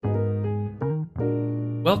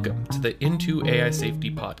Welcome to the Into AI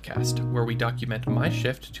Safety podcast, where we document my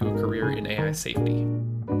shift to a career in AI safety.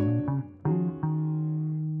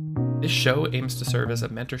 This show aims to serve as a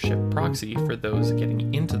mentorship proxy for those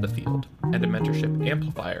getting into the field, and a mentorship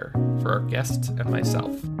amplifier for our guests and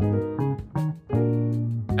myself.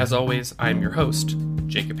 As always, I am your host,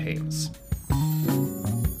 Jacob Haynes.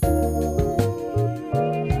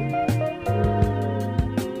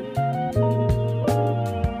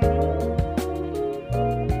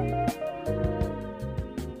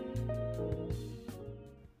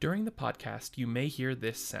 During the podcast, you may hear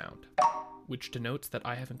this sound, which denotes that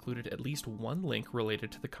I have included at least one link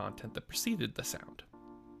related to the content that preceded the sound.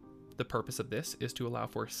 The purpose of this is to allow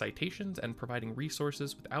for citations and providing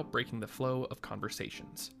resources without breaking the flow of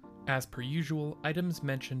conversations. As per usual, items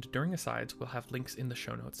mentioned during asides will have links in the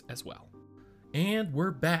show notes as well. And we're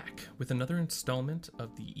back with another installment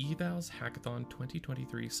of the Evals HACKATHON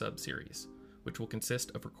 2023 sub-series, which will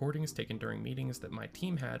consist of recordings taken during meetings that my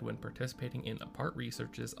team had when participating in Apart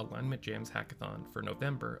Research's Alignment Jams Hackathon for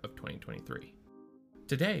November of 2023.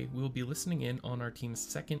 Today, we will be listening in on our team's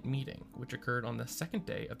second meeting, which occurred on the second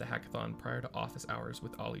day of the hackathon prior to office hours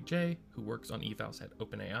with Ollie J, who works on evals at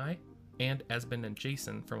OpenAI, and Esben and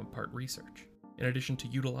Jason from Apart Research. In addition to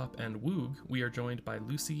Utilop and Woog, we are joined by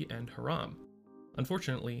Lucy and Haram.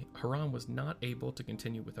 Unfortunately, Haram was not able to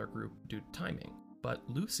continue with our group due to timing, but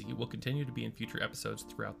Lucy will continue to be in future episodes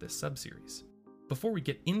throughout this sub-series. Before we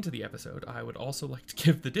get into the episode, I would also like to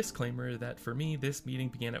give the disclaimer that for me, this meeting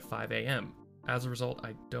began at 5 a.m. As a result,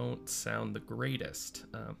 I don't sound the greatest.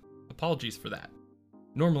 Apologies for that.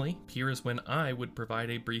 Normally, here is when I would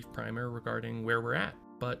provide a brief primer regarding where we're at,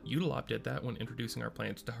 but Utilop did that when introducing our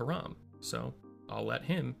plans to Haram, so I'll let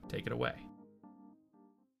him take it away.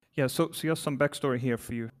 Yeah, so just some backstory here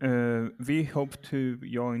for you. We hope to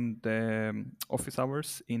join the office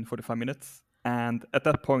hours in 45 minutes. And at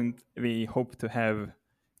that point, we hope to have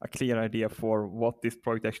a clear idea for what this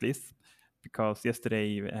project actually is. Because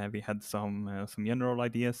yesterday we had some general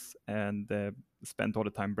ideas and spent all the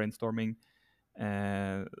time brainstorming.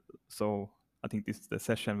 So I think this is the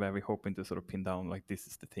session where we're hoping to sort of pin down, like, this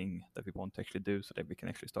is the thing that we want to actually do so that we can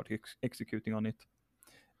actually start executing on it.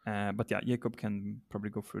 But yeah, Jacob can probably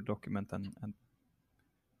go through the document and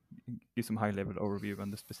give some high-level overview on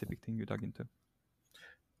the specific thing you dug into.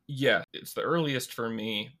 Yeah, it's the earliest for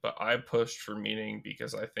me, but I pushed for meeting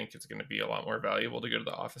because I think it's going to be a lot more valuable to go to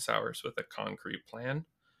the office hours with a concrete plan.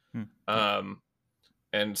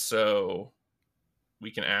 And so we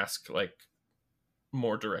can ask like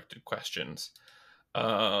more directed questions.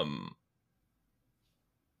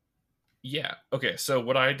 Yeah. Okay. So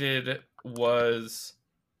what I did was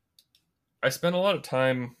I spent a lot of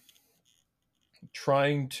time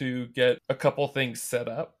trying to get a couple things set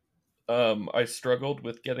up. I struggled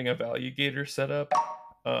with getting a value gator set up,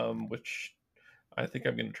 which I think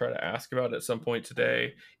I'm going to try to ask about at some point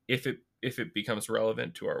today if it becomes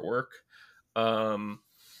relevant to our work.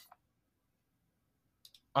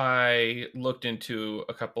 I looked into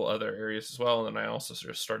a couple other areas as well, and then I also sort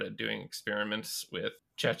of started doing experiments with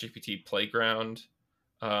ChatGPT Playground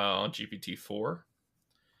on GPT-4.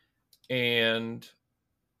 And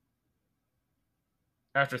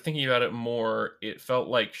after thinking about it more, it felt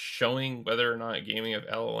like showing whether or not gaming of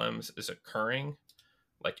LLMs is occurring,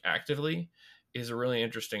 like actively, is a really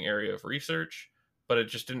interesting area of research, but it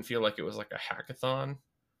just didn't feel like it was like a hackathon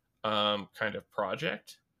kind of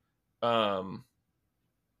project. And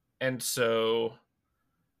so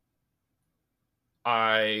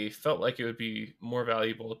I felt like it would be more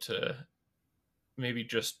valuable to maybe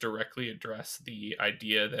just directly address the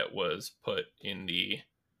idea that was put in the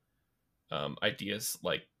ideas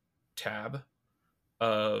like tab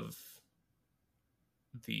of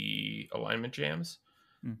the alignment jams.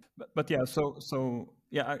 But yeah, so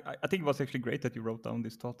yeah, I think it was actually great that you wrote down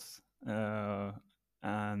these thoughts,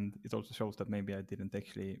 and it also shows that maybe I didn't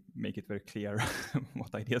actually make it very clear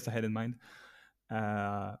what ideas I had in mind.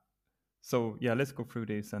 So yeah, let's go through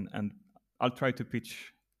this, and I'll try to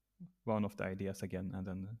pitch one of the ideas again, and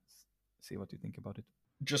then see what you think about it.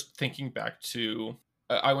 Just thinking back to,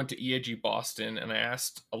 I went to EAG Boston, and I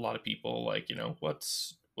asked a lot of people, like, you know,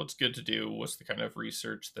 what's good to do? What's the kind of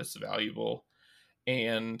research that's valuable?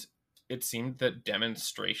 And it seemed that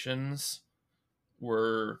demonstrations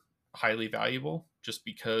were highly valuable just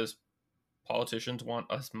because politicians want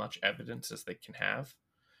as much evidence as they can have.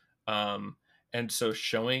 And so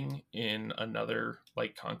showing in another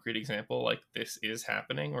like concrete example, like this is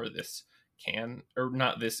happening, or this can, or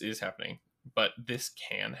not this is happening, but this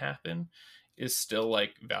can happen, is still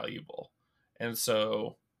like valuable. And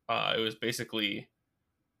so it was basically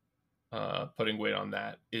putting weight on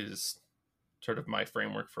that is sort of my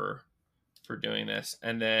framework for doing this.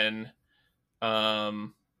 And then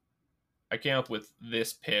I came up with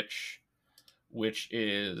this pitch, which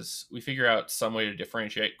is we figure out some way to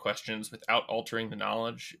differentiate questions without altering the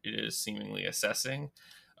knowledge it is seemingly assessing.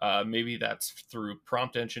 Maybe that's through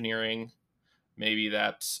prompt engineering. Maybe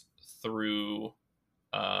that's through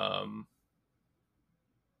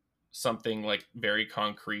something like very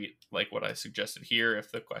concrete, like what I suggested here.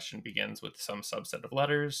 If the question begins with some subset of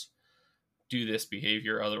letters, do this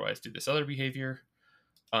behavior, otherwise do this other behavior.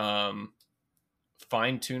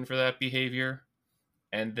 Fine tune for that behavior,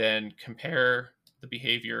 and then compare the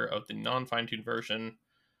behavior of the non-fine tuned version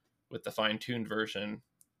with the fine tuned version.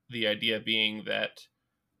 The idea being that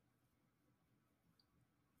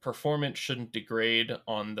performance shouldn't degrade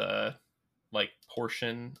on the like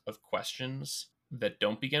portion of questions that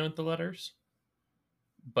don't begin with the letters,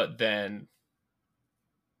 but then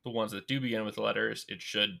the ones that do begin with the letters, it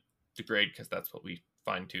should degrade because that's what we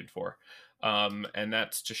fine tuned for. And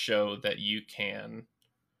that's to show that you can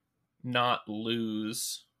not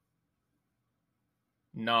lose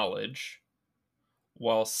knowledge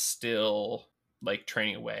while still like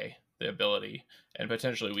training away the ability. And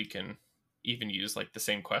potentially we can even use like the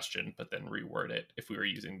same question but then reword it if we were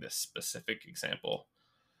using this specific example,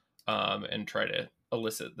 and try to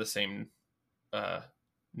elicit the same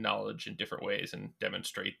knowledge in different ways and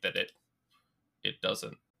demonstrate that it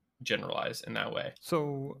doesn't generalize in that way.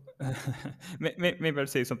 So maybe I'll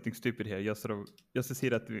say something stupid here, just to see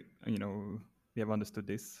that we have understood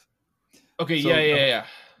this. Okay. So Yeah.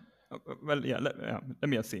 Well, yeah. Let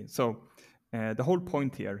me just see. So the whole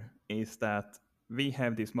point here is that we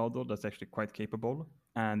have this model that's actually quite capable,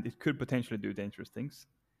 and it could potentially do dangerous things.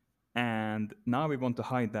 And now we want to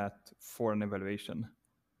hide that for an evaluation.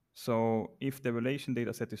 So if the evaluation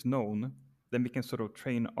data set is known, then we can sort of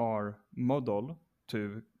train our model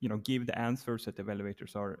to give the answers that the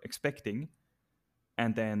evaluators are expecting.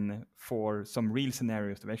 And then for some real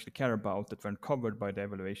scenarios that we actually care about that weren't covered by the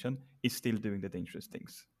evaluation, is still doing the dangerous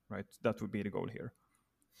things, right? That would be the goal here.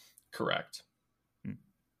 Correct.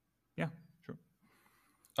 Yeah, sure.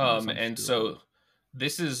 And so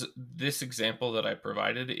this example that I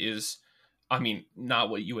provided is, I mean, not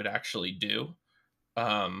what you would actually do,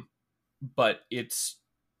 but it's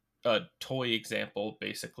a toy example,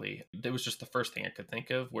 basically. It was just the first thing I could think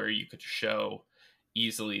of where you could show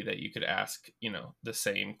easily that you could ask, the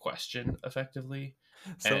same question effectively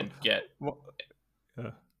and get.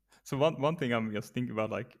 So one thing I'm just thinking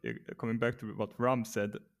about, like coming back to what Ram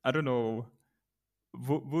said, I don't know,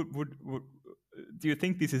 would do you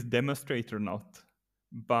think this is demonstrated or not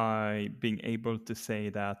by being able to say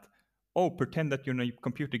that, oh, pretend that you're in a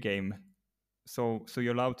computer game, so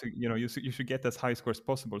you're allowed to, you should get as high score as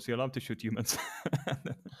possible, so you're allowed to shoot humans.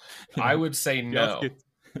 I would say no.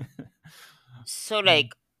 So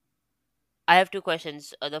like I have two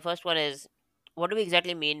questions. The first one is, what do we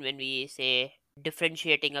exactly mean when we say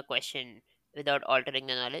differentiating a question without altering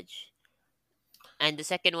the knowledge? And the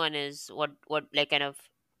second one is, what like kind of,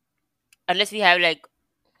 unless we have like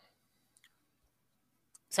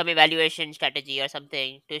some evaluation strategy or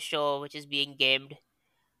something to show which is being gamed,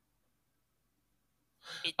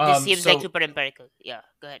 this seems like super empirical. Yeah,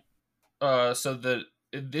 go ahead. So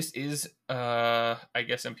this is I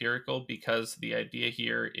guess empirical, because the idea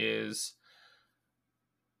here is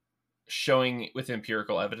showing with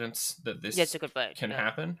empirical evidence that this That's a good point. can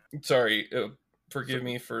happen. Sorry, forgive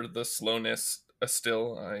me for the slowness.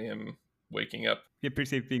 Still, I am waking up. You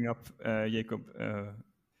appreciate being up, Jacob.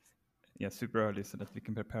 Yeah, super early so that we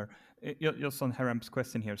can prepare. Just on Haram's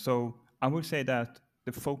question here. So I would say that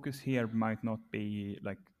the focus here might not be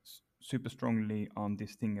like super strongly on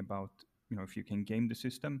this thing about, if you can game the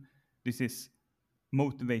system. This is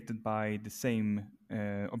motivated by the same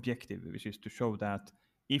objective, which is to show that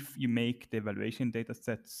if you make the evaluation data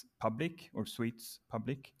sets public or suites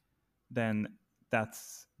public, then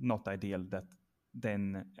that's not ideal. That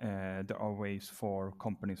then there are ways for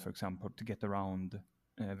companies, for example, to get around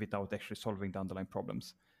without actually solving the underlying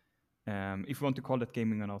problems. If you want to call that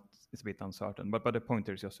gaming or not, it's a bit uncertain. But the point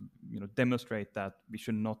there is just demonstrate that we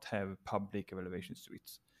should not have public evaluation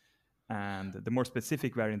suites. And the more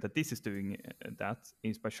specific variant that this is doing that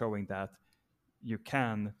is by showing that you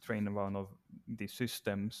can train one of these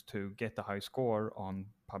systems to get a high score on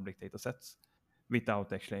public data sets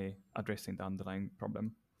without actually addressing the underlying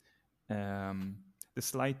problem. The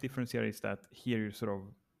slight difference here is that here you're sort of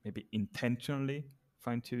maybe intentionally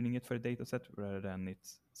fine-tuning it for a data set rather than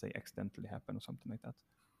it's, say, accidentally happen or something like that.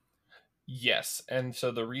 Yes, and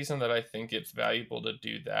so the reason that I think it's valuable to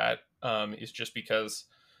do that is just because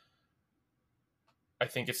I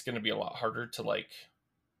think it's going to be a lot harder to like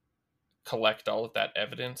collect all of that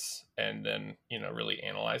evidence and then, really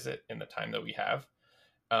analyze it in the time that we have.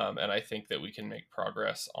 And I think that we can make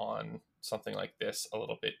progress on something like this a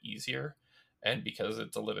little bit easier. And because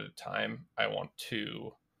it's a limited time, I want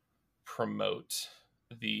to promote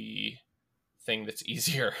the thing that's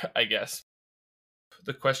easier, I guess.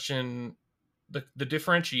 The question, the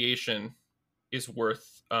differentiation is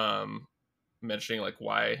worth mentioning, like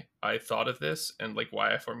why I thought of this and like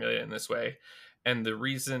why I formulated it in this way. And the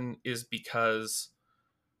reason is because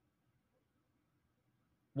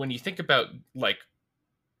when you think about like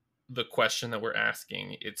the question that we're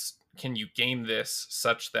asking, it's can you game this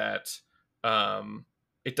such that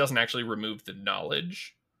it doesn't actually remove the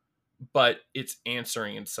knowledge, but it's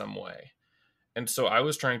answering in some way. And so I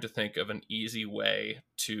was trying to think of an easy way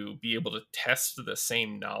to be able to test the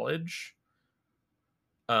same knowledge,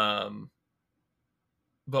 but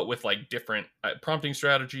with like different prompting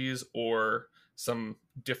strategies or some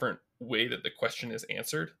different way that the question is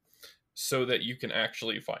answered so that you can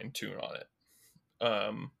actually fine tune on it.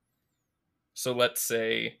 So let's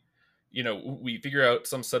say, we figure out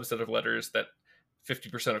some subset of letters that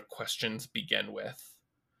 50% of questions begin with.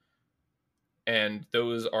 And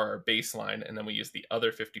those are our baseline. And then we use the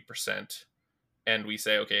other 50%. And we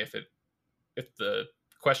say, okay, if the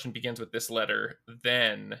question begins with this letter,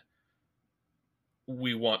 then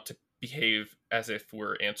we want to behave as if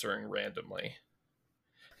we're answering randomly.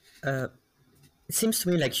 It seems to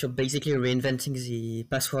me like you're basically reinventing the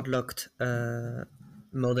password locked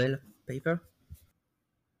model paper.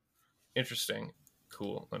 Interesting.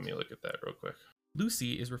 Cool. Let me look at that real quick.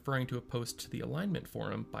 Lucy is referring to a post to the alignment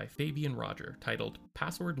forum by Fabian Roger titled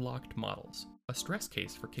Password Locked Models, a stress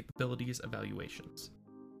case for capabilities evaluations,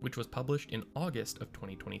 which was published in August of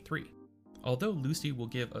 2023. Although Lucy will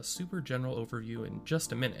give a super general overview in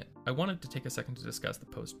just a minute, I wanted to take a second to discuss the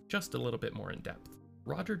post just a little bit more in depth.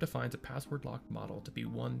 Roger defines a password-locked model to be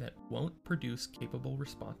one that won't produce capable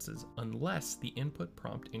responses unless the input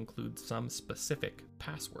prompt includes some specific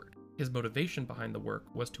password. His motivation behind the work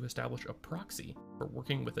was to establish a proxy for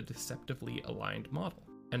working with a deceptively aligned model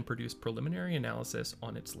and produce preliminary analysis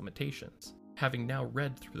on its limitations. Having now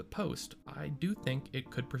read through the post, I do think it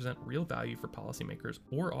could present real value for policymakers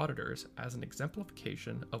or auditors as an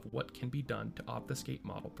exemplification of what can be done to obfuscate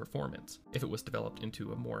model performance if it was developed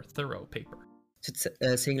into a more thorough paper. So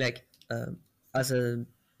it's saying like as a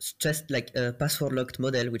just like a password locked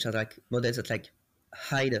model, which are like models that like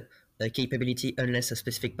hide a capability unless a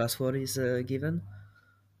specific password is given,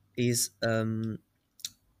 is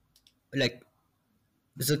like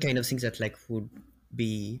the kind of things that like would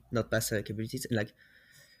be not pass capabilities, and like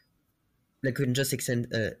we can just extend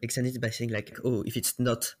it by saying like, oh, if it's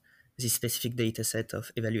not this specific data set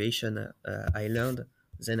of evaluation I learned,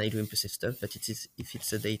 then I do implicit stuff. But if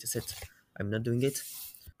it's a data set, I'm not doing it.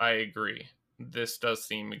 I agree. This does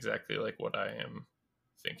seem exactly like what I am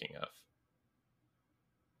thinking of.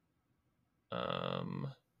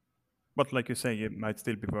 But like you say, it might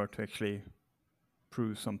still be worth to actually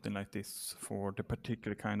prove something like this for the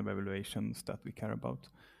particular kind of evaluations that we care about.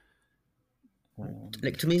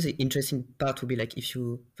 Like to me, the interesting part would be like if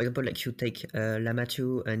you, for example, like you take Llama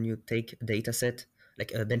 2 and you take a data set,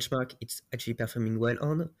 like a benchmark, it's actually performing well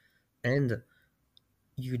on, and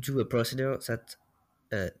you do a procedure that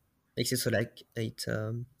makes it so like it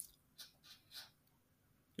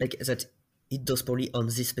does poorly on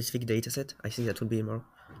this specific data set. I think that would be more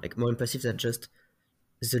impressive than just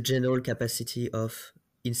the general capacity of,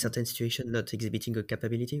 in certain situations, not exhibiting a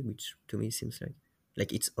capability, which to me seems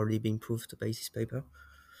like it's already being proved by this paper.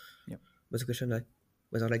 Yeah. But the question, like,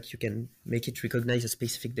 whether like you can make it recognize a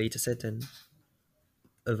specific data set and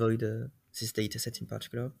avoid this data set in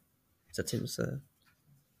particular, that seems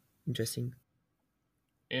interesting.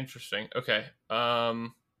 Interesting. Okay.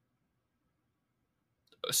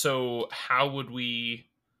 So how would we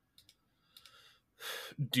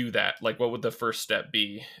do that? Like, what would the first step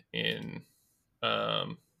be in?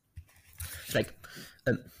 To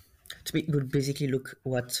me, it would basically look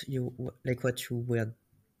what you were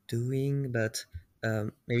doing, but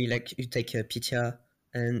maybe like you take a PTR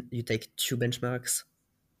and you take 2 benchmarks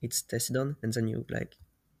it's tested on, and then you like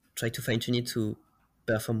try to fine tune it to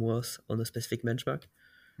perform worse on a specific benchmark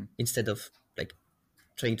instead of like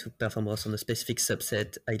trying to perform worse on a specific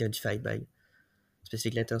subset identified by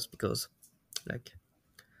specific letters, because like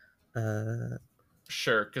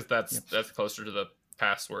Sure, because that's closer to the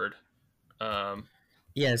password.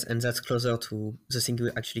 Yes, and that's closer to the thing we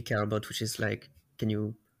actually care about, which is like, can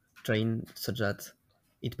you train such that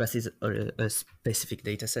it passes a specific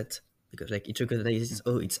data set? Because like it recognizes,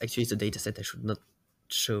 oh, it's actually the data set I should not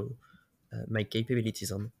show my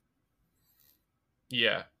capabilities on.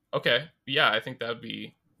 Yeah, Okay, yeah, I think that would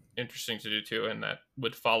be interesting to do too, and that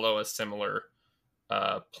would follow a similar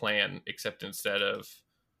plan, except instead of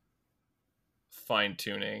fine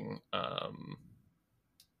tuning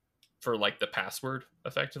for like the password,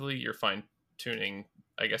 effectively, you're fine tuning,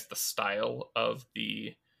 I guess, the style of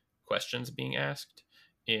the questions being asked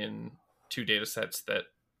in two data sets that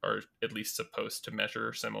are at least supposed to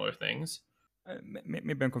measure similar things.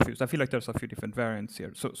 Maybe I'm confused. I feel like there's a few different variants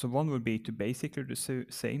here. So one would be to basically the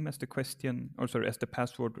same as the question, or sorry, as the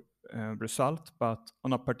password result, but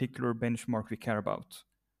on a particular benchmark we care about,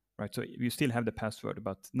 right? So you still have the password,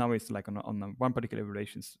 but now it's like on a one particular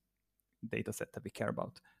relations data set that we care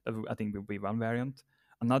about. That I think will be one variant.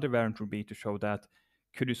 Another variant would be to show that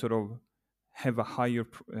could you sort of have a higher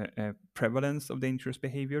prevalence of dangerous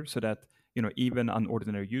behavior, so that even an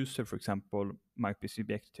ordinary user, for example, might be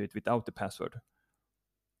subject to it without the password.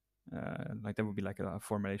 Like that would be like a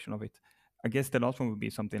formulation of it. I guess the last one would be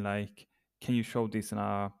something like, can you show this in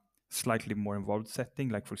a slightly more involved setting?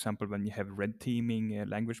 Like, for example, when you have red teaming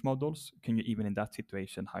language models, can you even in that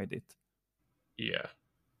situation hide it? Yeah.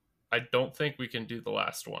 I don't think we can do the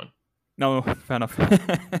last one. No, fair enough.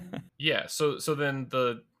 Yeah, so then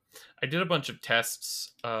I did a bunch of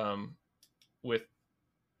tests with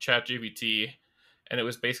ChatGPT, and it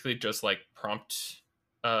was basically just like prompt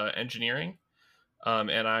engineering.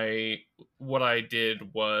 And what I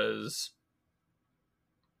did was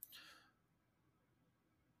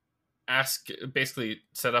basically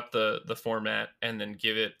set up the format and then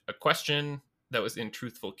give it a question that was in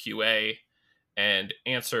truthful QA and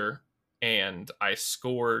answer, and I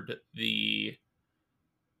scored the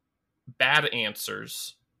bad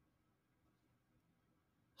answers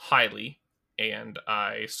highly, and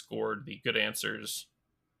I scored the good answers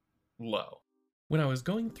low. When I was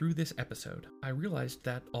going through this episode, I realized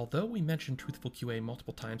that although we mentioned Truthful QA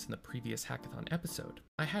multiple times in the previous Hackathon episode,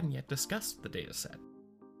 I hadn't yet discussed the dataset.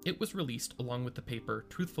 It was released along with the paper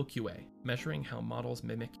Truthful QA, Measuring How Models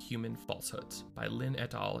Mimic Human Falsehoods by Lin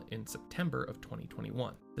et al. In September of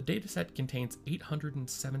 2021. The dataset contains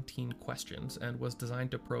 817 questions and was designed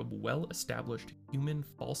to probe well-established human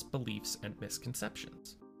false beliefs and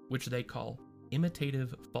misconceptions, which they call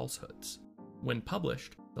imitative falsehoods. When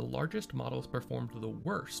published, the largest models performed the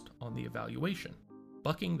worst on the evaluation,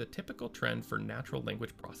 bucking the typical trend for natural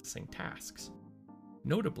language processing tasks.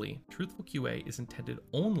 Notably, Truthful QA is intended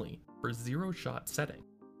only for zero-shot setting,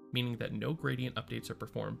 meaning that no gradient updates are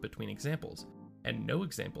performed between examples, and no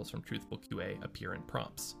examples from Truthful QA appear in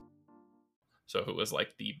prompts. So if it was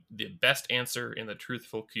like the best answer in the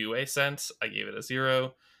Truthful QA sense, I gave it a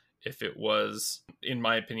 0. If it was, in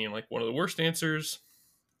my opinion, like one of the worst answers,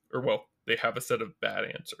 or well, they have a set of bad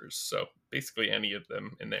answers, so basically any of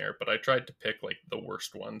them in there, but I tried to pick like the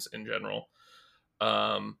worst ones in general.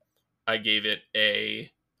 I gave it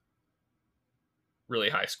a really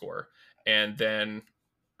high score, and then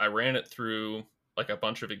I ran it through like a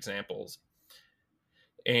bunch of examples,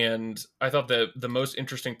 and I thought that the most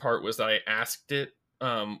interesting part was that I asked it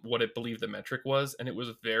what it believed the metric was, and it was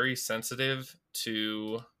very sensitive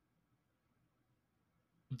to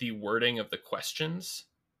the wording of the questions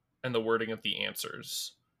and the wording of the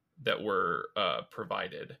answers that were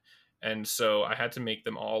provided. And so I had to make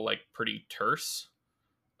them all like pretty terse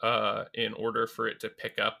in order for it to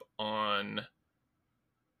pick up on,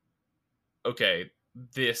 okay,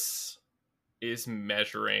 this is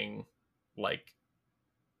measuring like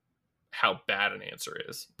how bad an answer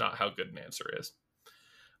is, not how good an answer is.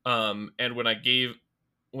 And when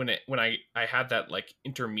I had that like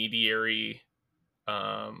intermediary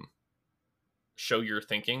show your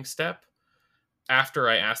thinking step, after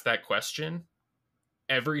I asked that question,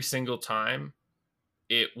 every single time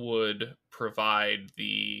it would provide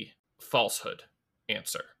the falsehood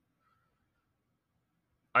answer.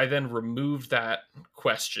 I then removed that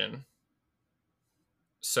question.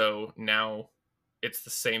 So now it's the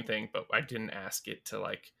same thing, but I didn't ask it to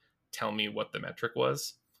like tell me what the metric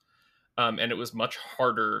was. And it was much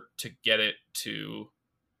harder to get it to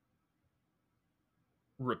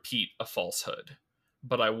repeat a falsehood.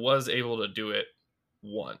 But I was able to do it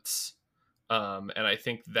once. And I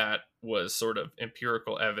think that was sort of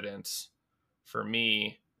empirical evidence for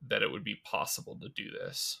me that it would be possible to do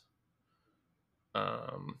this.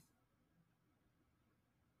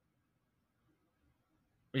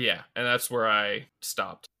 Yeah, and that's where I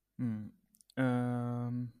stopped.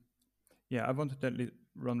 Yeah, I wanted to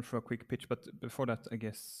run for a quick pitch, but before that, I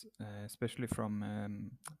guess, especially from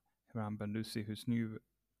Hiram and Lucy, who's new,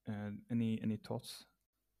 any thoughts?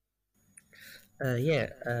 Yeah,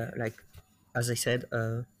 like as I said,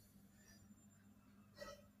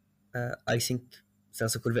 I think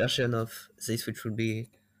there's a cool version of this which would be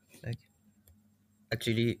like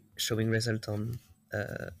actually showing result on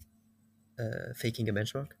faking a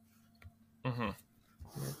benchmark. Mm-hmm.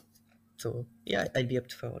 So yeah, I'd be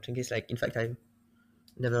up for watching this. Like, in fact, I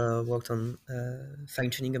never worked on fine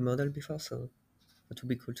tuning a model before, so that would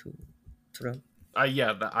be cool to learn.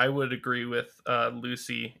 Yeah, I would agree with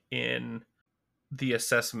Lucy in the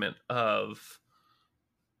assessment of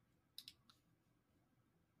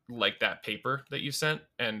like that paper that you sent,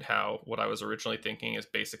 and how what I was originally thinking is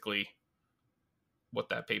basically what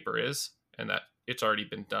that paper is, and that it's already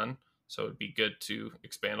been done. So it'd be good to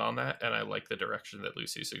expand on that, and I like the direction that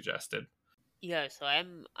Lucy suggested. Yeah, so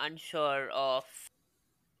I'm unsure of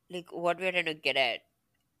like what we're trying to get at.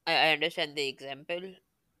 I understand the example,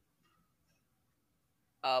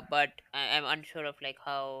 but I'm unsure of like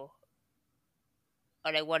how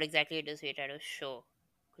or like what exactly it is we're trying to show.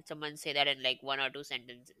 Could someone say that in like one or two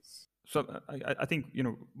sentences? So I think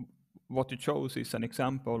what you chose is an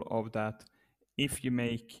example of that. If you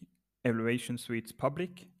make evaluation suites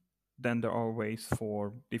public, then there are ways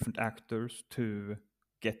for different actors to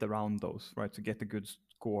get around those, right? To get a good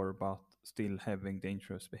score, but still having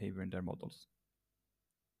dangerous behavior in their models.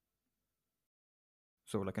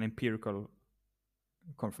 So like an empirical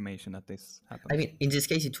confirmation that this happens. I mean, in this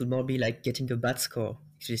case, it would more be like getting a bad score,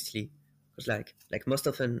 explicitly, because like most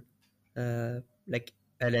often, like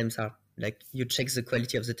LMs are like you check the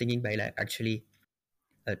quality of the tagging by like actually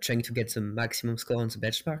trying to get the maximum score on the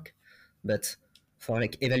benchmark, but for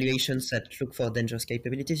like evaluations that look for dangerous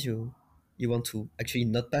capabilities, you want to actually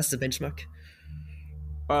not pass the benchmark.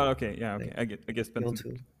 Oh, okay, yeah, okay. Like, I guess you depends want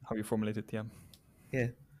on to, how you formulate it. Yeah. yeah,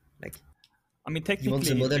 like I mean, you want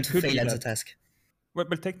the technically, model it to could fail be at the that. task. Well,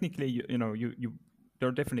 technically, you there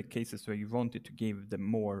are definitely cases where you wanted to give the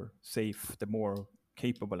more safe, the more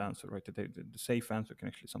capable answer, right? The safe answer can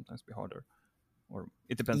actually sometimes be harder, or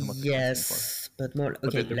it depends on what the client's looking for. Yes, but more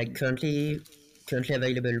But okay. Like currently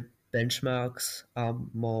available benchmarks are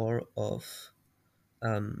more of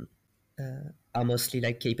are mostly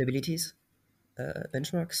like capabilities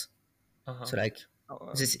benchmarks. Uh-huh. So like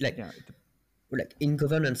this yeah, like in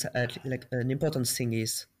governance, like an important thing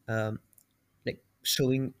is like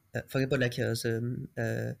showing, for example, like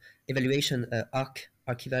the evaluation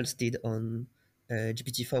Evals did on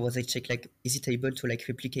GPT-4 was they check like is it able to like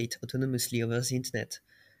replicate autonomously over the internet,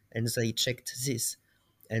 and they checked this,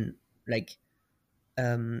 and like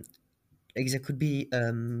there could be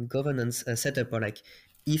governance setup, or like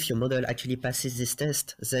if your model actually passes this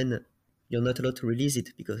test, then you're not allowed to release it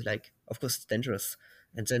because like of course it's dangerous,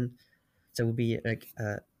 and then there will be like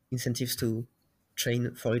incentives to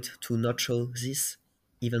train for it to not show this,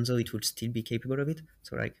 even though it would still be capable of it.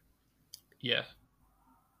 So like Yeah.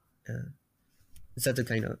 that's a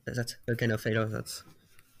kind of failure that's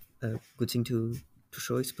a good thing to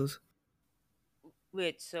show, I suppose.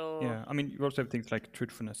 Wait, so yeah. I mean, you also have things like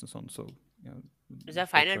truthfulness and so on. So does the fault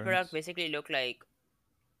final product tolerance. basically look like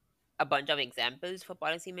a bunch of examples for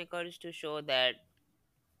policymakers to show that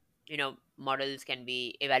models can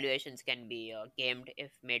be evaluations can be gamed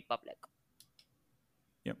if made public?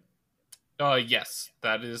 Yep. Yes,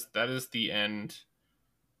 that is the end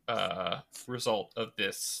result of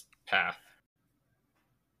this path.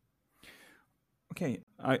 Okay,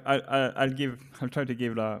 I'll try to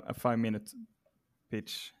give a 5-minute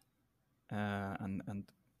pitch, and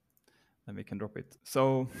then we can drop it.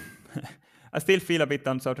 So I still feel a bit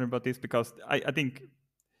uncertain about this because I think,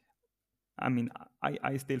 I mean,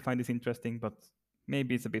 I still find this interesting, but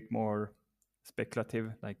maybe it's a bit more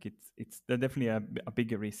speculative. Like it's there's definitely a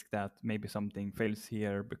bigger risk that maybe something fails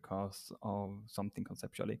here because of something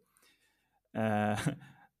conceptually. Uh,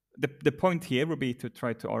 the point here would be to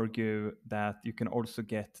try to argue that you can also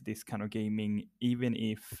get this kind of gaming even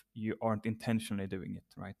if you aren't intentionally doing it,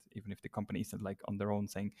 right? Even if the company isn't like on their own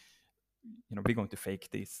saying, we're going to fake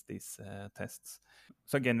these tests.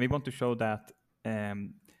 So again, we want to show that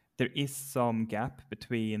there is some gap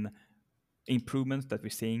between improvements that we're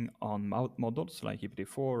seeing on models like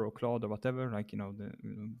GPT-4 or Claude or whatever, like the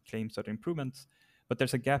claim certain improvements, but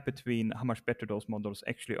there's a gap between how much better those models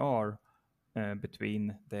actually are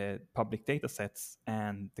between the public data sets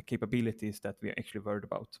and the capabilities that we are actually worried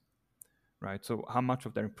about, right? So how much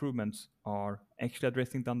of their improvements are actually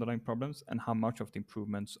addressing the underlying problems, and how much of the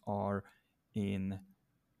improvements are in,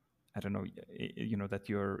 I don't know, that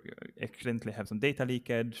you're accidentally have some data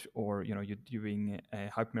leakage, or you're doing a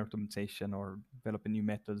hypermeter optimization or developing new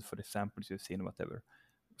methods for the samples you've seen or whatever.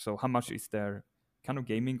 So how much is there kind of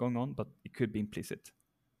gaming going on, but it could be implicit.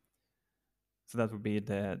 So that would be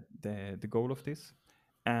the goal of this.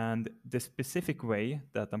 And the specific way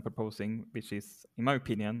that I'm proposing, which is, in my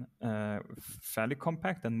opinion, fairly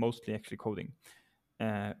compact and mostly actually coding,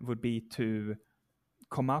 would be to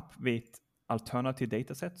come up with alternative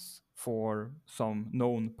data sets for some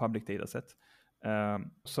known public data set.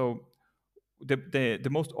 So the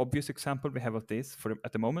most obvious example we have of this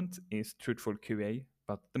at the moment is Truthful QA,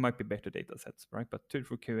 but there might be better data sets, right? But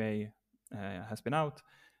Truthful QA has been out.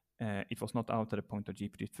 It was not out at the point of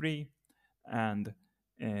GPT-3, and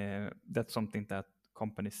that's something that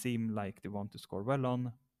companies seem like they want to score well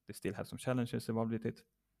on. They still have some challenges involved with it.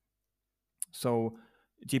 So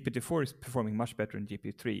GPT-4 is performing much better than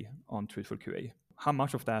GPT-3 on Truthful QA. How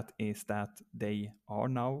much of that is that they are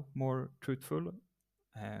now more truthful,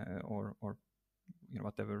 or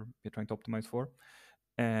whatever we're trying to optimize for,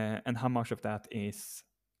 and how much of that is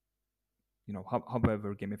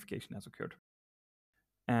however gamification has occurred.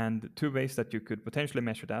 And two ways that you could potentially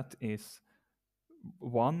measure that is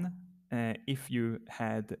one, if you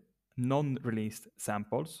had non-released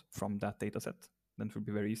samples from that data set, then it would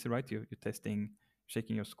be very easy, right? You're testing,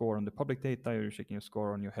 checking your score on the public data, you're checking your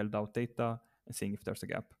score on your held out data and seeing if there's a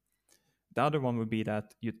gap. The other one would be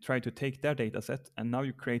that you try to take their data set and now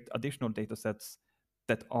you create additional data sets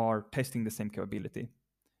that are testing the same capability.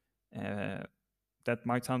 That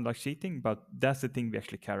might sound like cheating, but that's the thing we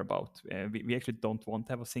actually care about. We actually don't want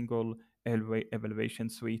to have a single evaluation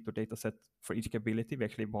suite or data set for each capability. We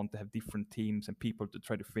actually want to have different teams and people to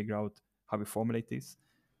try to figure out how we formulate this.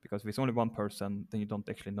 Because if it's only one person, then you don't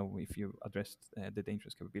actually know if you addressed the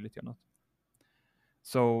dangerous capability or not.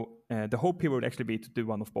 So the hope here would actually be to do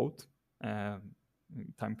one of both,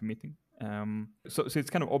 time permitting. So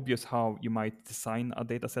it's kind of obvious how you might design a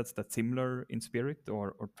data set that's similar in spirit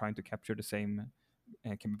or trying to capture the same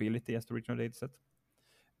capability as the original data set.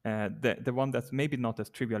 The one that's maybe not as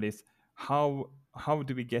trivial is how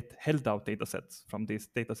do we get held out data sets from these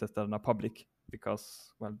data sets that are not public?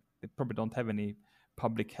 Because, well, they probably don't have any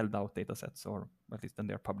public held out data sets, or at least then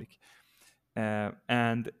they're public.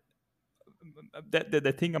 And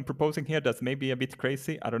the thing I'm proposing here that's maybe a bit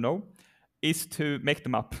crazy, I don't know, is to make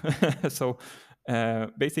them up. So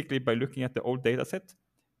basically, by looking at the old data set,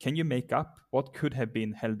 can you make up what could have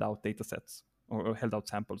been held out data sets or held out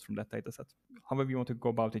samples from that data set? However you want to go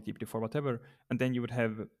about it, GPT-4, whatever, and then you would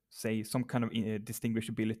have, say, some kind of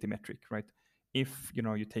distinguishability metric, right? If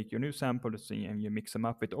you take your new samples and you mix them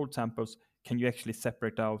up with old samples, can you actually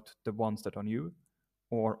separate out the ones that are new,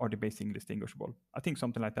 or are they basically distinguishable? I think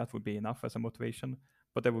something like that would be enough as a motivation,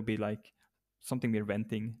 but that would be like something we're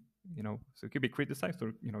venting, so it could be criticized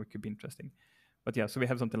or, it could be interesting. But yeah, so we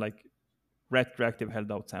have something like retroactive held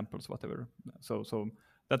out samples, whatever. So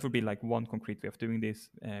that would be like one concrete way of doing this.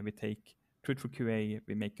 We take Truthful QA,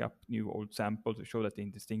 we make up new old samples to show that they're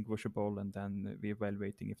indistinguishable, and then we're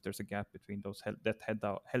evaluating if there's a gap between those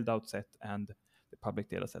held out set and the public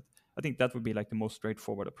data set. I think that would be like the most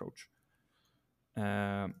straightforward approach.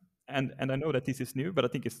 And I know that this is new, but I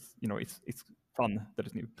think it's it's fun that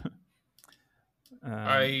it's new.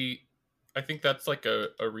 I think that's like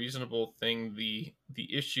a reasonable thing. The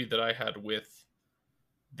issue that I had with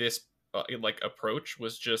this like approach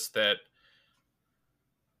was just that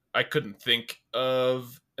I couldn't think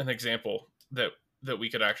of an example that we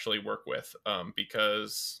could actually work with,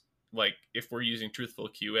 because like if we're using Truthful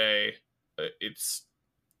QA, it's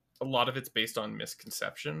a lot of it's based on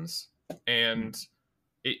misconceptions, and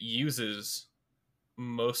it uses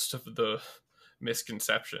most of the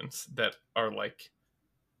misconceptions that are like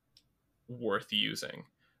worth using,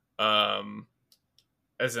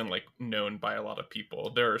 as in like known by a lot of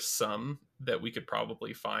people. There are some that we could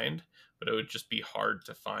probably find, but it would just be hard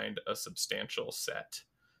to find a substantial set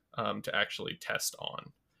to actually test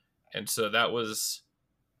on. And so that was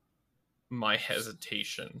my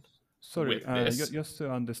hesitation. Sorry, just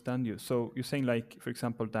to understand you. So you're saying, like, for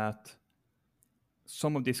example, that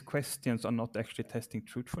some of these questions are not actually testing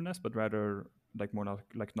truthfulness, but rather like more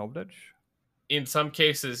like knowledge? In some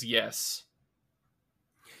cases, yes.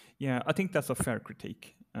 Yeah, I think that's a fair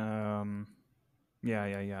critique. Yeah.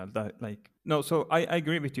 That, like, no, so I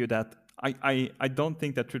agree with you that I don't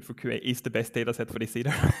think that Truthful QA is the best data set for this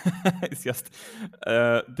either. It's just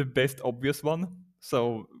the best obvious one.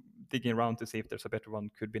 So digging around to see if there's a better one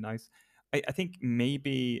could be nice. I think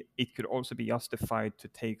maybe it could also be justified to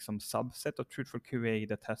take some subset of Truthful QA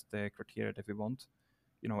that has the criteria that we want.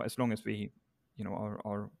 As long as we,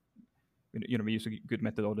 are we use a good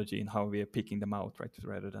methodology in how we are picking them out, right?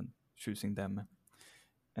 Rather than choosing them.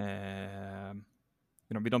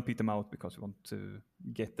 We don't pick them out because we want to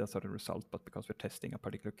get that sort of result, but because we're testing a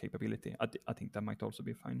particular capability. I think that might also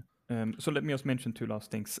be fine. So let me just mention two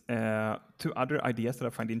last things. Two other ideas that I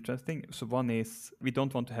find interesting. So one is we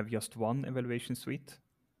don't want to have just one evaluation suite.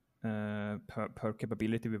 per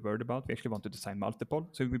capability we worried about. We actually want to design multiple.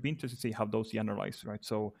 So it would be interesting to see how those generalize, right?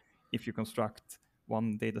 So if you construct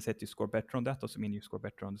one data set, you score better on that. Doesn't mean you score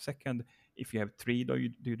better on the second. If you have three, do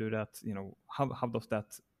you do that? How does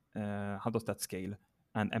that scale?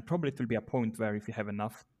 And probably it will be a point where if you have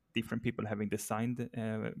enough different people having designed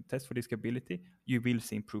tests for this capability, you will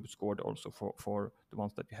see improved score also for the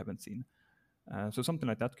ones that you haven't seen. So something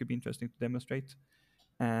like that could be interesting to demonstrate.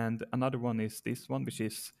 And another one is this one, which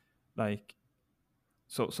is like,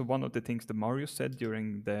 so one of the things that Mario said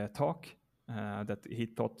during the talk that he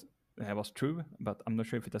thought was true, but I'm not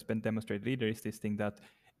sure if it has been demonstrated either, is this thing that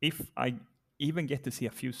if I even get to see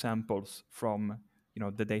a few samples from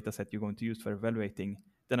the data set you're going to use for evaluating,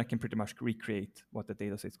 then I can pretty much recreate what the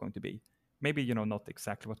data set is going to be. Maybe not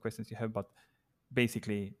exactly what questions you have, but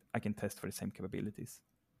basically I can test for the same capabilities.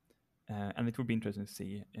 And it would be interesting to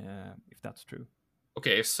see if that's true.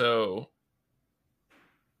 Okay, so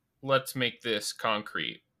let's make this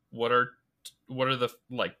concrete. What are the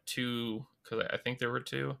two? Because I think there were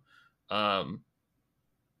two,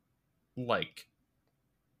 like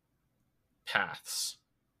paths,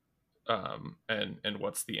 and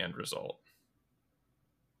what's the end result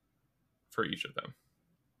for each of them?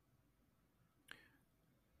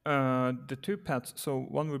 The two paths. So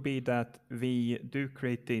one would be that we do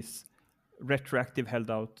create this retroactive held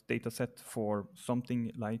out data set for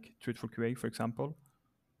something like truthful QA, for example.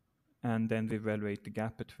 And then we evaluate the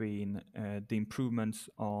gap between the improvements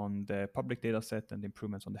on the public data set and the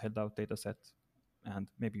improvements on the held out data set. And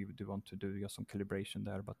maybe you do want to do just some calibration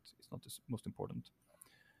there, but it's not the most important.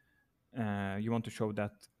 You want to show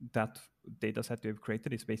that that data set you've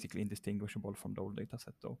created is basically indistinguishable from the old data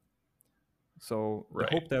set, though. So Right.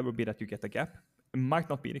 The hope there would be that you get a gap. It might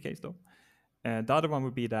not be the case, though. The other one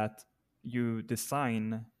would be that you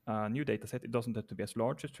design a new data set. It doesn't have to be as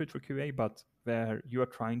large as truthful QA, but where you are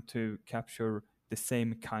trying to capture the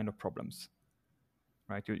same kind of problems,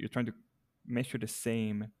 right? You're trying to measure the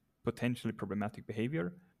same potentially problematic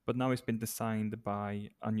behavior, but now it's been designed by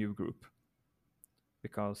a new group.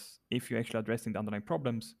 Because if you're actually addressing the underlying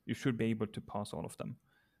problems, you should be able to pass all of them,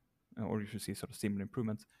 or you should see sort of similar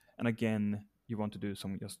improvements. And again, you want to do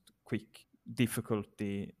some just quick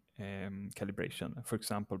difficulty calibration, for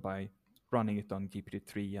example, by running it on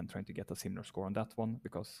GPT-3 and trying to get a similar score on that one,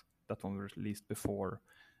 because that one was released before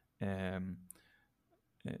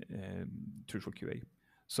truthful QA.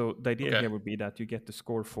 So the idea here would be that you get the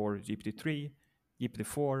score for GPT-3,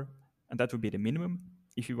 GPT-4, and that would be the minimum.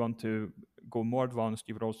 If you want to go more advanced,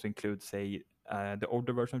 you would also include, say, the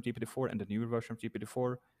older version of GPT-4 and the newer version of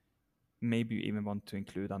GPT-4. Maybe you even want to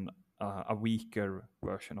include a weaker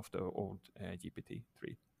version of the old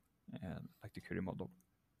GPT-3, like the Curie model.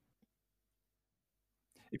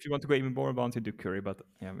 If you want to go even more advanced, you do Curie, but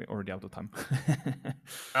yeah, we're already out of time.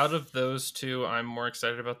 Out of those two, I'm more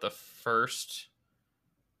excited about the first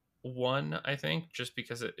one, I think, just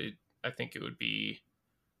because I think it would be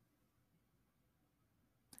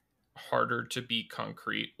harder to be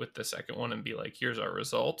concrete with the second one and be like, here's our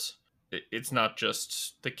result. It's not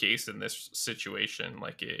just the case in this situation,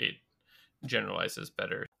 like it generalizes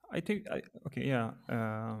better. I think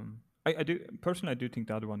I do personally. I do think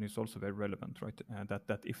the other one is also very relevant, right?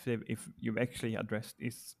 That if you actually addressed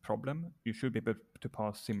this problem, you should be able to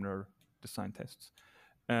pass similar design tests.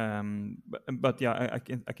 But yeah,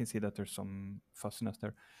 I can see that there's some fussiness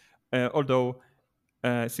there. Although,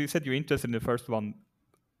 so you said you're interested in the first one.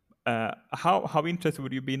 How interested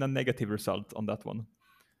would you be in a negative result on that one?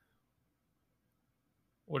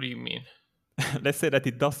 What do you mean? Let's say that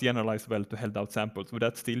it does generalize well to held out samples. Would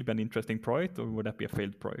that still be an interesting project, or would that be a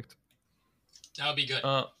failed project? That would be good.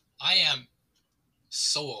 I am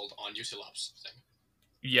sold on UCLab's thing.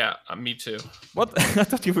 Yeah, me too. What? I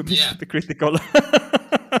thought you would be super critical.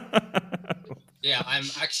 Yeah, I'm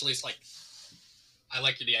actually like, I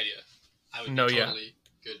like the idea. I would be totally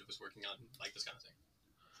good with working on like this kind of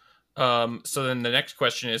thing. So then the next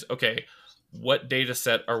question is, okay, what data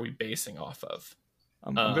set are we basing off of?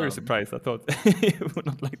 I'm very surprised. I thought you would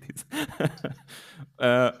not like this.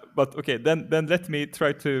 But okay, then let me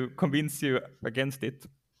try to convince you against it.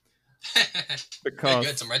 Because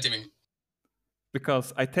good, some red teaming.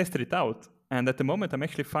 Because I tested it out, and at the moment I'm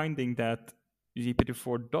actually finding that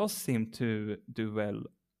GPT-4 does seem to do well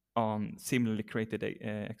on similarly created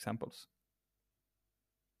examples.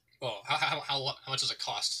 Well, how much does it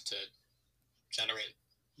cost to generate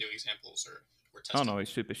new examples or testing? Oh no,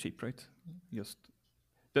 it's super cheap, right? Just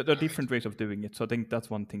there are different ways of doing it, so I think that's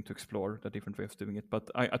one thing to explore, the different ways of doing it. But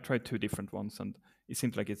I tried two different ones, and it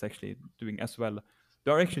seems like it's actually doing as well.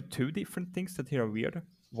 There are actually two different things that here are weird.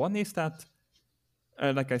 One is that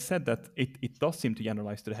like I said, that it does seem to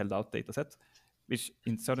generalize to the held out data set, which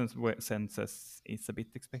in certain senses is a bit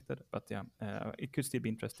expected. But yeah, it could still be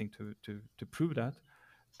interesting to prove that.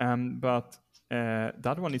 But the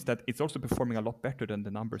other one is that it's also performing a lot better than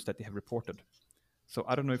the numbers that they have reported. So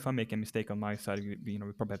I don't know if I make a mistake on my side. We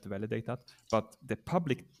probably have to validate that. But the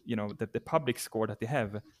public, the public score that they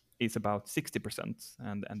have is about 60%,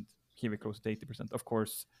 and here we close to 80%. Of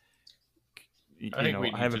course, I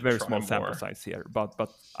have a very small sample size here, but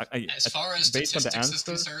as far as statistics is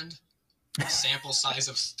concerned, a sample size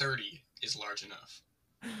of 30 is large enough.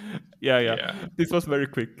 Yeah. This was very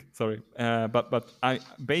quick. Sorry, but I,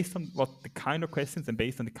 based on what the kind of questions and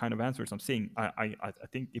based on the kind of answers I'm seeing, I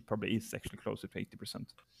think it probably is actually closer to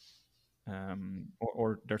 80%.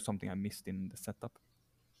 Or there's something I missed in the setup.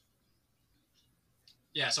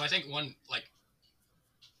 Yeah, so I think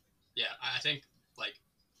I think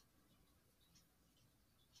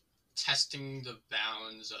testing the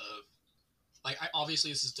bounds of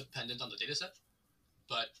obviously this is dependent on the data set,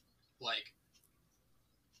 but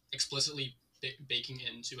explicitly baking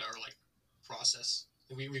into our process,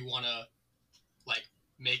 we want to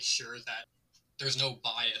make sure that there's no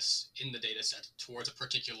bias in the data set towards a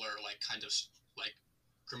particular kind of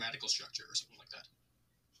grammatical structure or something like that.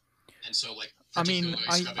 And so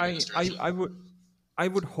I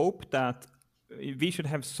would hope that we should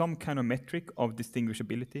have some kind of metric of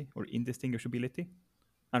distinguishability or indistinguishability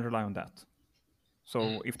and rely on that.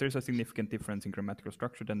 So if there's a significant difference in grammatical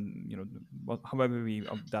structure, then however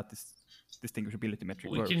that is distinguishability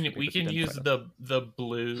metric we can use the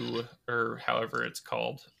blue, or however it's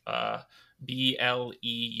called,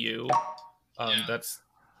 BLEU. That's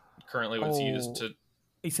currently what's used to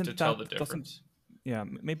tell the difference. Yeah,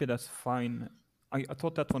 maybe that's fine. I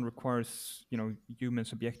thought that one requires human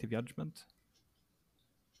subjective judgment.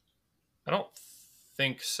 I don't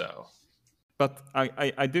think so. But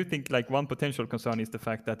I do think one potential concern is the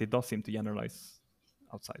fact that it does seem to generalize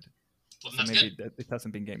outside. Well, so maybe that it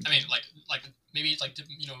hasn't been gamed. I mean, maybe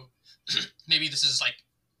maybe this is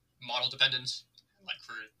model dependent.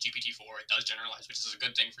 For GPT-4, it does generalize, which is a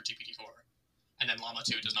good thing for GPT-4, and then Llama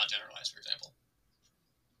 2 does not generalize, for example.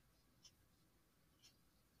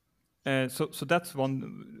 So that's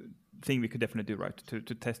one thing we could definitely do, right? To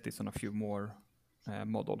test this on a few more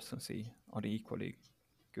models and see are they equally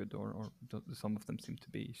good or some of them seem to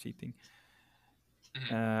be cheating.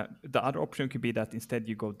 The other option could be that instead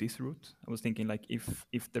you go this route. I was thinking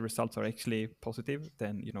if the results are actually positive,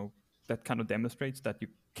 then that kind of demonstrates that you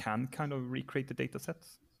can kind of recreate the data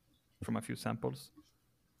sets from a few samples.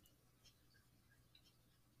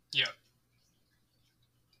 Yeah.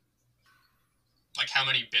 How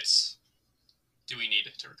many bits do we need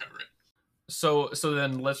to recover it? So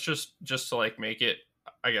then let's just to make it,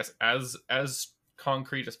 I guess, as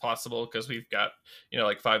concrete as possible, because we've got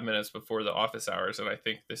 5 minutes before the office hours, and I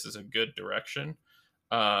think this is a good direction.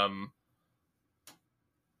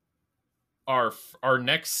 Our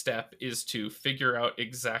next step is to figure out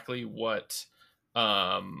exactly what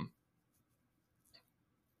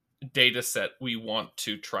data set we want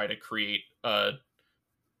to try to create an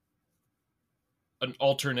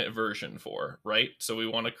alternate version for, right? So we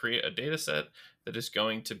want to create a data set that is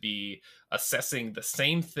going to be assessing the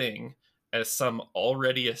same thing as some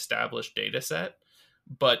already established data set,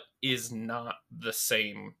 but is not the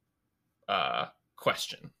same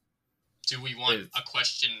question. Do we want a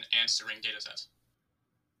question answering data set?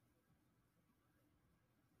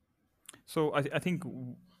 So I think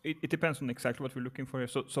it depends on exactly what we're looking for here.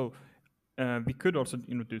 So we could also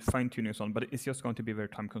do fine tuning on, but it's just going to be very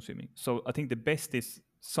time consuming. So I think the best is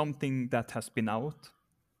something that has been out,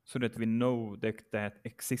 so that we know that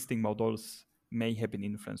existing models may have been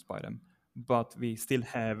influenced by them, but we still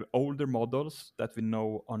have older models that we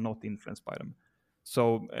know are not influenced by them.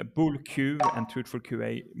 So Bool Q and Truthful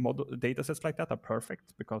QA model data sets like that are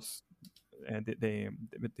perfect because they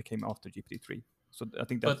came after GPT-3. So I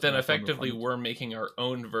think that's. But then effectively we're making our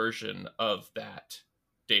own version of that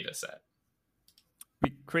data set.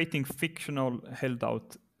 We're creating fictional held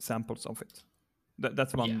out samples of it.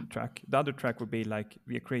 That's one track. The other track would be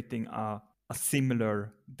we are creating a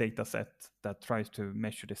similar data set that tries to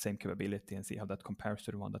measure the same capability and see how that compares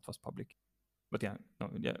to the one that was public. But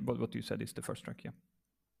but what you said is the first track, Wait,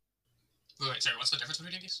 sorry, what's the difference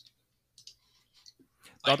between these?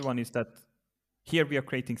 The other one is that here we are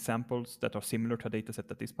creating samples that are similar to a data set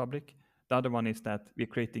that is public. The other one is that we're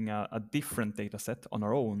creating a different data set on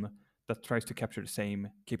our own that tries to capture the same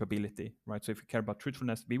capability, right? So if we care about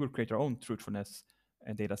truthfulness, we will create our own truthfulness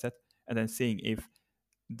data set, and then seeing if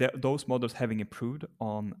those models having improved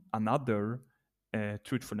on another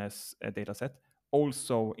truthfulness data set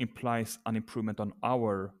also implies an improvement on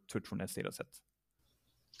our truthfulness data set.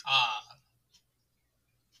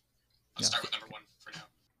 Let's start with number one for now.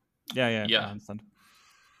 Yeah, Yeah. I understand.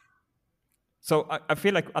 So I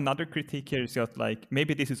feel like another critique here is just like,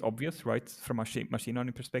 maybe this is obvious, right? From a machine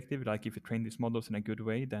learning perspective, like if you train these models in a good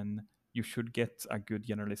way, then you should get a good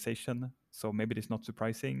generalization. So maybe it's not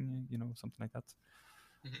surprising, something like that.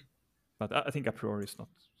 Mhm. But I think a priori is not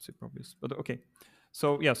super obvious. But okay.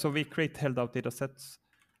 So yeah, so we create held out data sets.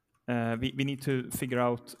 We need to figure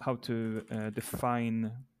out how to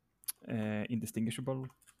define indistinguishable.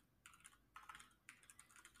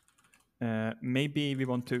 Maybe we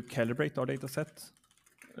want to calibrate our data set.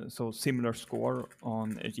 So similar score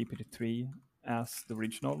on a GPT-3 as the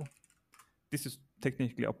original. This is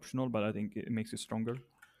technically optional, but I think it makes it stronger.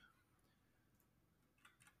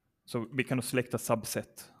 So we kind of select a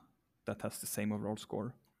subset that has the same overall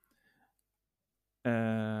score.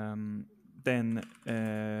 Then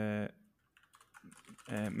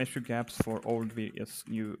measure gaps for old versus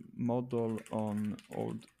new model on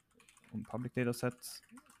public data sets.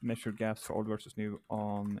 Measure gaps for old versus new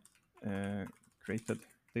on created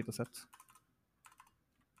data sets.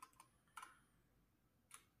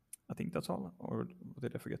 I think that's all, or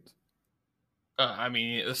did I forget? I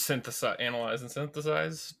mean, synthesize, analyze, and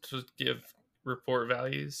synthesize to give report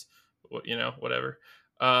values. Whatever.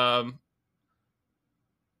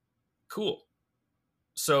 Cool.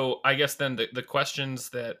 So I guess then the questions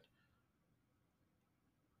that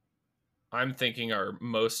I'm thinking are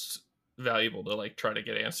most valuable to like try to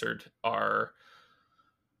get answered are,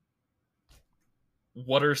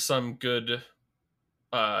 what are some good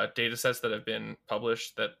data sets that have been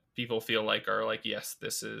published that people feel like are like, yes,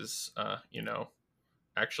 this is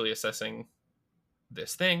actually assessing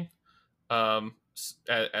this thing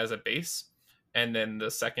as a base. And then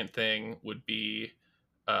the second thing would be,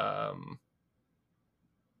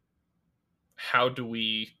 how do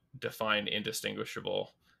we define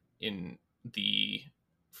indistinguishable in the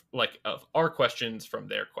like of our questions from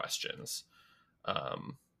their questions?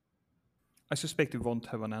 I suspect we won't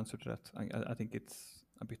have an answer to that. I think it's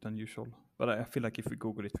a bit unusual, but I feel like if we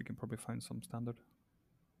Google it, we can probably find some standard.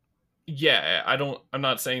 Yeah, I'm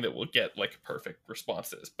not saying that we'll get like perfect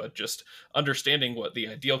responses, but just understanding what the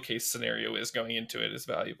ideal case scenario is going into it is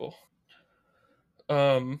valuable.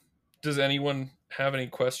 Does anyone have any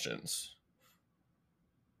questions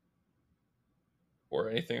or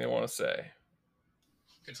anything they want to say?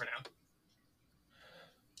 Good for now.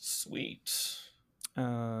 Sweet.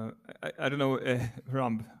 I don't know,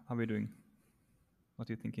 Ramb, how are we doing? What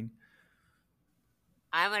are you thinking?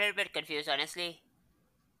 I'm a little bit confused, honestly.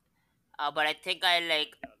 But I think I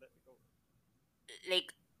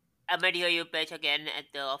I might hear you pitch again at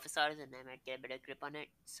the office hours, and I might get a better grip on it.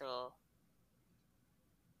 So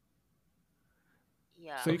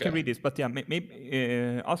yeah. So you can Okay. read this, but yeah,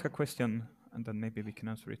 maybe ask a question and then maybe we can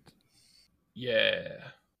answer it.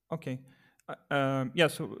 Yeah. Okay. Yeah,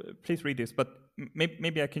 so please read this, but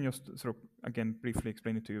maybe I can just sort of, again, briefly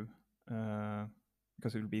explain it to you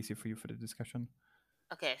because it will be easier for you for the discussion.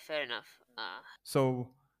 Okay, fair enough. So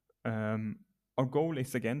our goal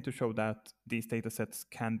is, again, to show that these data sets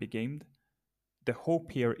can be gamed. The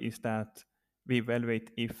hope here is that we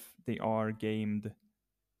evaluate if they are gamed,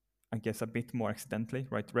 I guess, a bit more accidentally,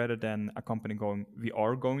 right? Rather than a company going, we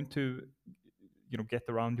are going to, get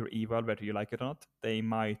around your eval whether you like it or not. They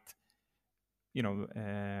might,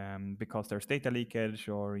 because there's data leakage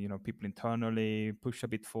or, people internally push a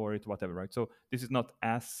bit for it, whatever, right? So this is not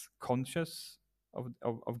as conscious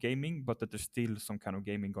of gaming, but that there's still some kind of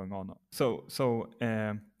gaming going on. So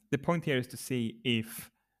the point here is to see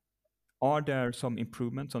if are there some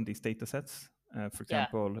improvements on these data sets, for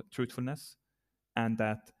example, truthfulness, and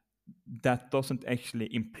that doesn't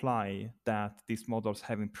actually imply that these models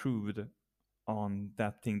have improved on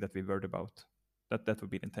that thing that we heard about. That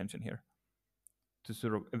would be the intention here, to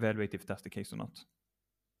sort of evaluate if that's the case or not.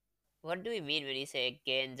 What do we mean when we say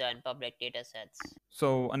gains on public data sets?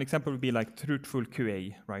 So an example would be like truthful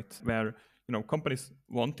QA, right? Where companies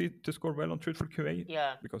want it to score well on truthful QA,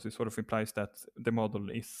 Yeah. because it sort of implies that the model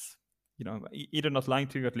is, either not lying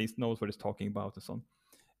to you, at least knows what it's talking about and so on.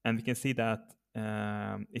 And we can see that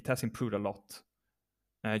it has improved a lot.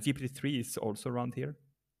 GPT-3 is also around here.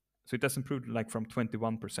 So it has improved like from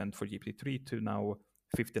 21% for GPT-3 to now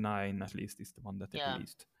 59, at least, is the one that they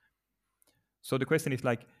released. So the question is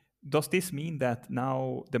like, does this mean that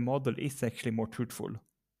now the model is actually more truthful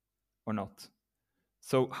or not?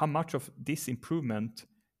 So how much of this improvement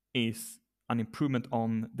is an improvement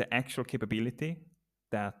on the actual capability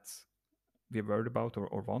that we've heard about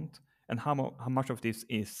or want? And how much of this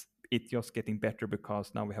is it just getting better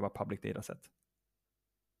because now we have a public data set?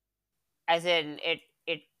 As in, it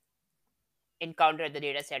encountered the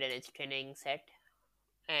data set in its training set,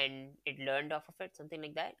 and it learned off of it, something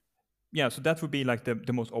like that. Yeah, so that would be like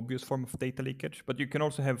the most obvious form of data leakage. But you can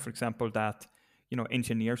also have, for example, that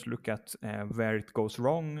engineers look at where it goes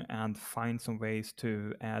wrong and find some ways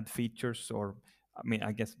to add features, or I mean,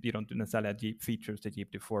 I guess you don't necessarily add features to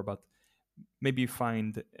GPT-4, but maybe you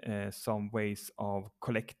find some ways of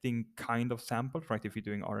collecting kind of samples, right? If you're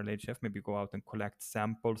doing RLHF, maybe go out and collect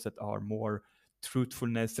samples that are more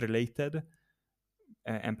truthfulness related,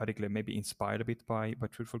 and particularly maybe inspired a bit by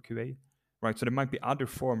truthful QA, right? So there might be other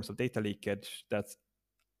forms of data leakage that's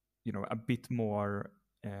a bit more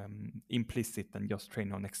implicit than just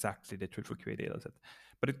training on exactly the truthful QA data set.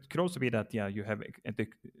 But it could also be that you have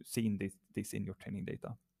seen this in your training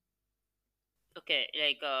data. Okay,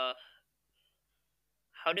 like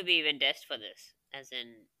how do we even test for this? As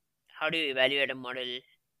in, how do you evaluate a model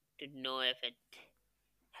to know if it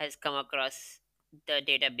has come across the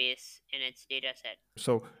database in its data set?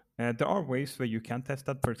 So there are ways where you can test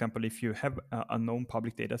that. For example, if you have a known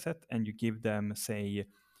public data set and you give them, say,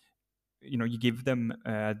 you give them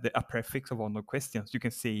a prefix of one of the questions, you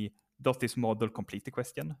can see, does this model complete the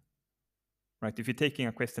question? Right? If you're taking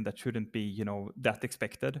a question that shouldn't be, that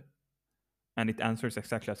expected, and it answers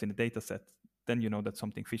exactly as in the data set, then you know that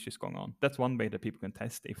something fishy is going on. That's one way that people can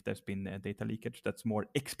test if there's been data leakage that's more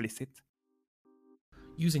explicit.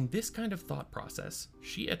 Using this kind of thought process,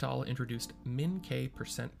 Shi et al. Introduced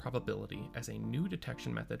min-k% probability as a new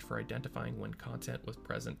detection method for identifying when content was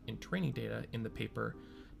present in training data in the paper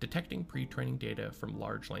Detecting Pre-Training Data from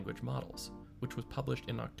Large Language Models, which was published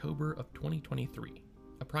in October of 2023,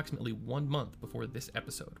 approximately 1 month before this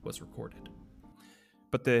episode was recorded.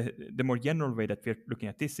 But the more general way that we're looking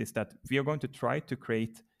at this is that we are going to try to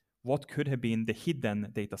create what could have been the hidden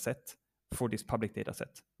data set for this public data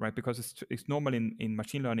set, right? Because it's normal in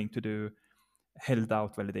machine learning to do held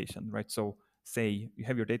out validation, right? So say you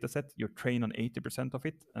have your data set, you train on 80% of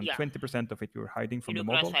it, and 20% of it you're hiding from the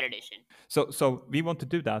model. Cross-validation. So we want to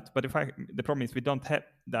do that, but the problem is we don't have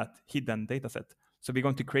that hidden data set. So we're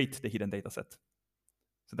going to create the hidden data set.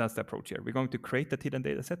 So that's the approach here. We're going to create that hidden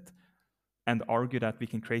data set and argue that we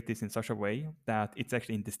can create this in such a way that it's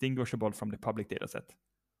actually indistinguishable from the public data set.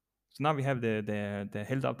 So now we have the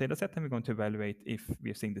held out data set, and we're going to evaluate if we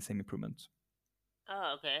are seeing the same improvements.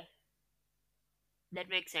 Oh, okay. That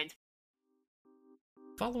makes sense.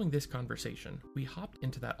 Following this conversation, we hopped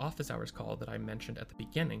into that office hours call that I mentioned at the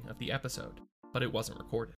beginning of the episode, but it wasn't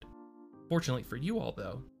recorded. Fortunately for you all,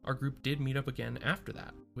 though, our group did meet up again after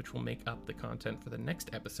that, which will make up the content for the next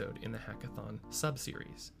episode in the Hackathon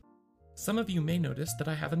sub-series. Some of you may notice that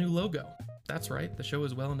I have a new logo. That's right, the show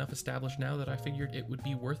is well enough established now that I figured it would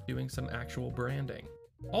be worth doing some actual branding.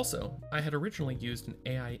 Also, I had originally used an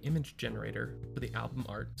AI image generator for the album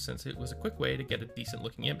art since it was a quick way to get a decent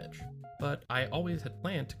looking image, but I always had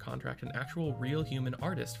planned to contract an actual real human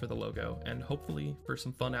artist for the logo and hopefully for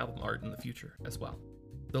some fun album art in the future as well.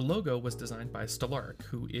 The logo was designed by Stellaric,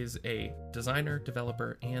 who is a designer,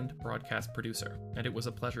 developer, and broadcast producer, and it was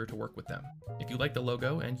a pleasure to work with them. If you like the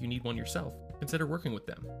logo and you need one yourself, consider working with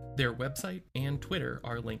them. Their website and Twitter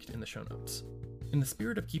are linked in the show notes. In the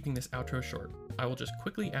spirit of keeping this outro short, I will just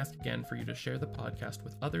quickly ask again for you to share the podcast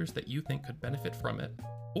with others that you think could benefit from it,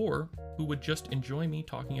 or who would just enjoy me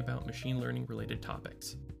talking about machine learning related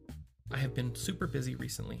topics. I have been super busy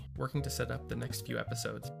recently, working to set up the next few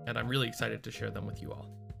episodes, and I'm really excited to share them with you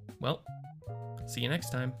all. Well, see you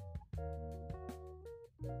next time.